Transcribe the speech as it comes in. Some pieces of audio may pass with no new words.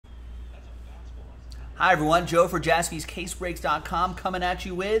Hi everyone, Joe for jaspyscasebreaks.com coming at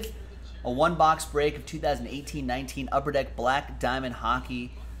you with a one-box break of 2018-19 Upper Deck Black Diamond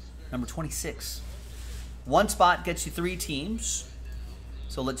Hockey number 26. One spot gets you 3 teams,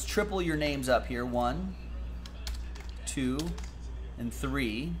 so let's triple your names up here. 1, 2, and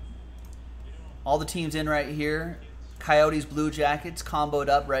 3. All the teams in right here. Coyotes, Blue Jackets comboed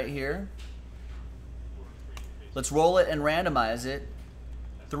up right here. Let's roll it and randomize it.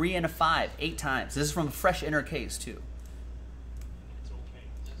 3 and a 5, 8 times. This is from a fresh inner case too.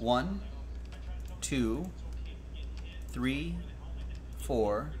 1, 2, 3,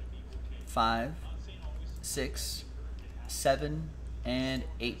 4, 5, 6, 7, and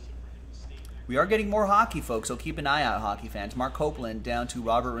 8. We are getting more hockey, folks, so keep an eye out, hockey fans. Mark Copeland down to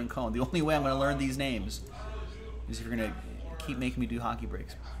Robert Rincon. The only way I'm going to learn these names is if you're going to keep making me do hockey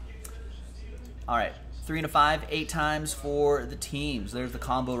breaks. All right. 3 and a 5, 8 times for the teams. There's the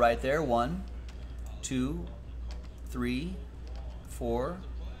combo right there. 1, 2, 3, 4,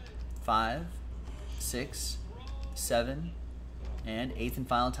 5, 6, 7, and 8th and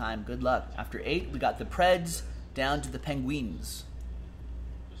final time. Good luck. After 8, we got the Preds down to the Penguins.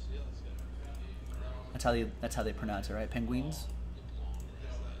 That's how they pronounce it, right? Penguins?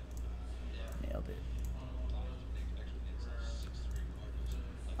 Nailed it.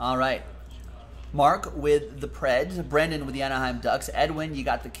 All right. Mark with the Preds, Brendan with the Anaheim Ducks, Edwin, you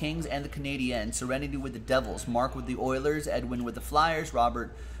got the Kings and the Canadiens, Serenity with the Devils, Mark with the Oilers, Edwin with the Flyers,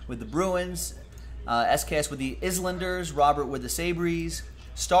 Robert with the Bruins, SKS with the Islanders, Robert with the Sabres,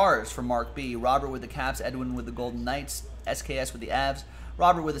 Stars for Mark B, Robert with the Caps, Edwin with the Golden Knights, SKS with the Avs,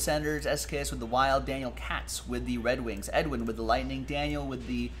 Robert with the Senators, SKS with the Wild, Daniel Katz with the Red Wings, Edwin with the Lightning, Daniel with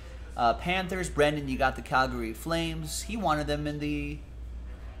the Panthers, Brendan, you got the Calgary Flames, he wanted them in the...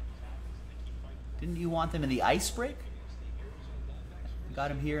 Didn't you want them in the ice break? You got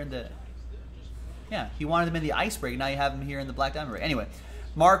him here in the... Yeah, he wanted them in the ice break. Now you have him here in the Black Diamond break. Anyway,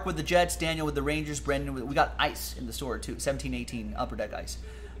 Mark with the Jets, Daniel with the Rangers, Brendan with... We got ice in the store too. 17-18 Upper Deck ice.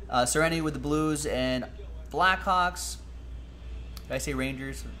 Serenity with the Blues and Blackhawks. Did I say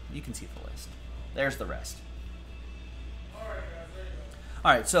Rangers? You can see the list. There's the rest.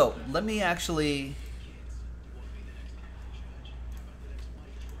 All right, so let me actually...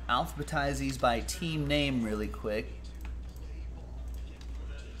 alphabetize these by team name really quick.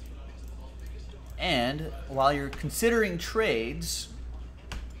 And while you're considering trades,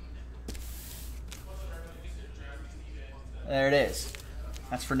 there it is.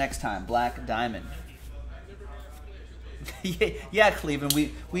 That's for next time, Black Diamond. Yeah,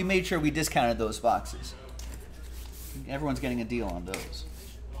 Cleveland, we made sure we discounted those boxes. Everyone's getting a deal on those.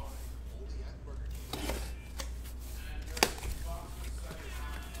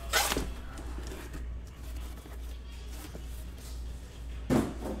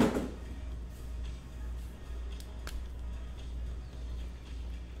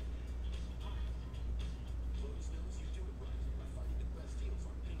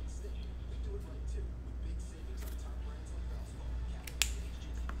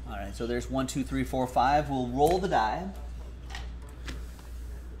 All right, so there's 1, 2, 3, 4, 5. We'll roll the die.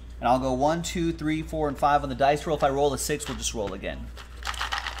 And I'll go 1, 2, 3, 4, and 5 on the dice roll. If I roll a 6, we'll just roll again.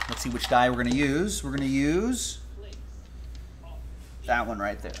 Let's see which die we're going to use. We're going to use that one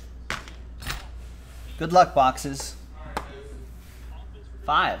right there. Good luck, boxes.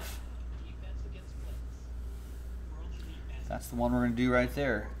 5. That's the one we're going to do right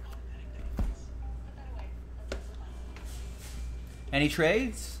there. Any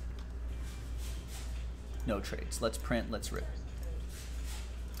trades? No trades. Let's print, let's rip.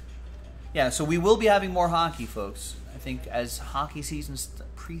 Yeah, so we will be having more hockey, folks. I think as hockey season,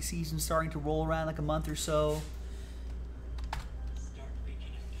 preseason starting to roll around like a month or so.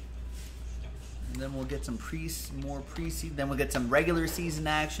 And then we'll get some more preseason. Then we'll get some regular season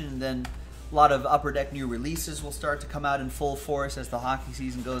action. And then a lot of Upper Deck new releases will start to come out in full force as the hockey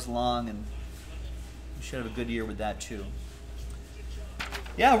season goes along. And we should have a good year with that too.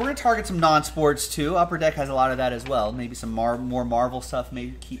 Yeah, we're going to target some non-sports too. Upper Deck has a lot of that as well. Maybe some more Marvel stuff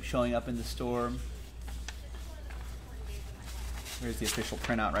may keep showing up in the store. There's the official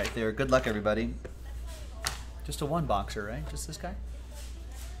printout right there. Good luck, everybody. Just a one boxer, right? Just this guy?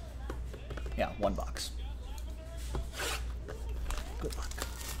 Yeah, one box. Good luck.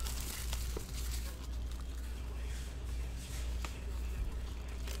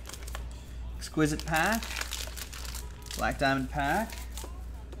 Exquisite pack. Black Diamond pack.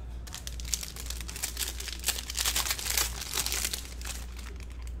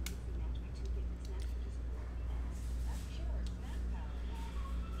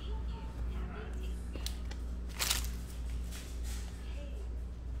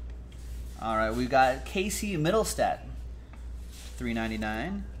 All right, we got Casey Middlestat,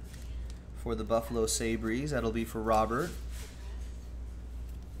 $3.99 for the Buffalo Sabres. That'll be for Robert.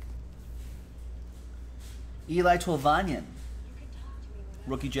 Eli Tolvanyan,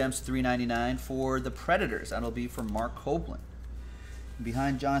 rookie gems, $3.99 for the Predators. That'll be for Mark Copeland.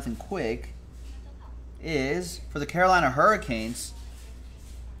 Behind Jonathan Quick is, for the Carolina Hurricanes,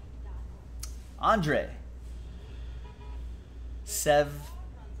 Andre Svechnikov.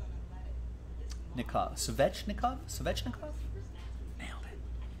 Nailed it.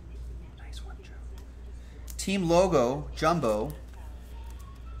 Nice one, Joe. Team logo, Jumbo.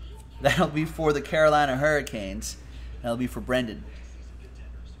 That'll be for the Carolina Hurricanes. That'll be for Brendan.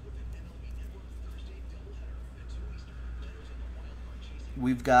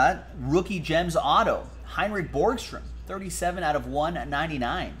 We've got rookie gems auto, Heinrich Borgstrom, 37 out of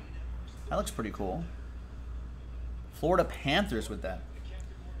 199. That looks pretty cool. Florida Panthers with that.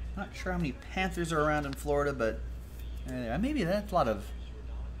 Not sure how many Panthers are around in Florida, but maybe that's a lot of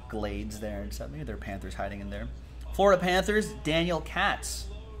glades there and stuff. Maybe there are Panthers hiding in there. Florida Panthers, Daniel Katz.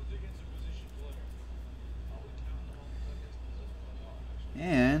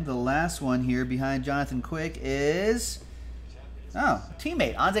 And the last one here behind Jonathan Quick is,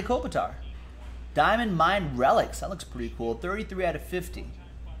 teammate, Anze Kopitar. Diamond Mine Relics. That looks pretty cool. 33 out of 50.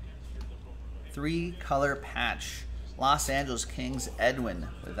 3-color patch. Los Angeles Kings, Edwin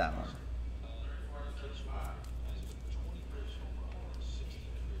with that one.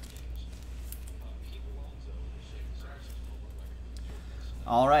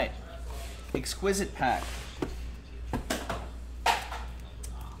 All right. Exquisite pack.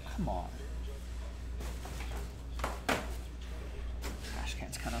 Oh, come on. Trash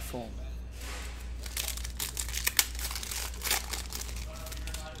can's kind of full.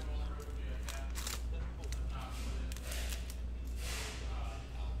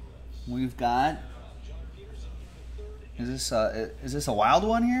 We've got, is this a wild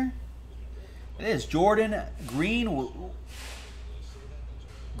one here? It is. Jordan Green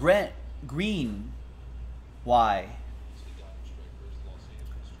Y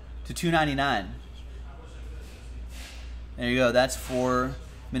to $2.99. There you go. That's for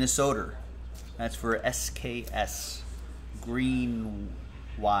Minnesota. That's for SKS. Green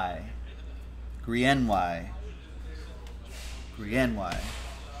Y. Green Y. Green Y.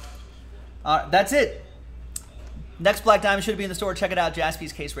 That's it. Next Black Diamond should be in the store. Check it out,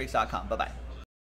 jaspyscasebreaks.com. Bye-bye.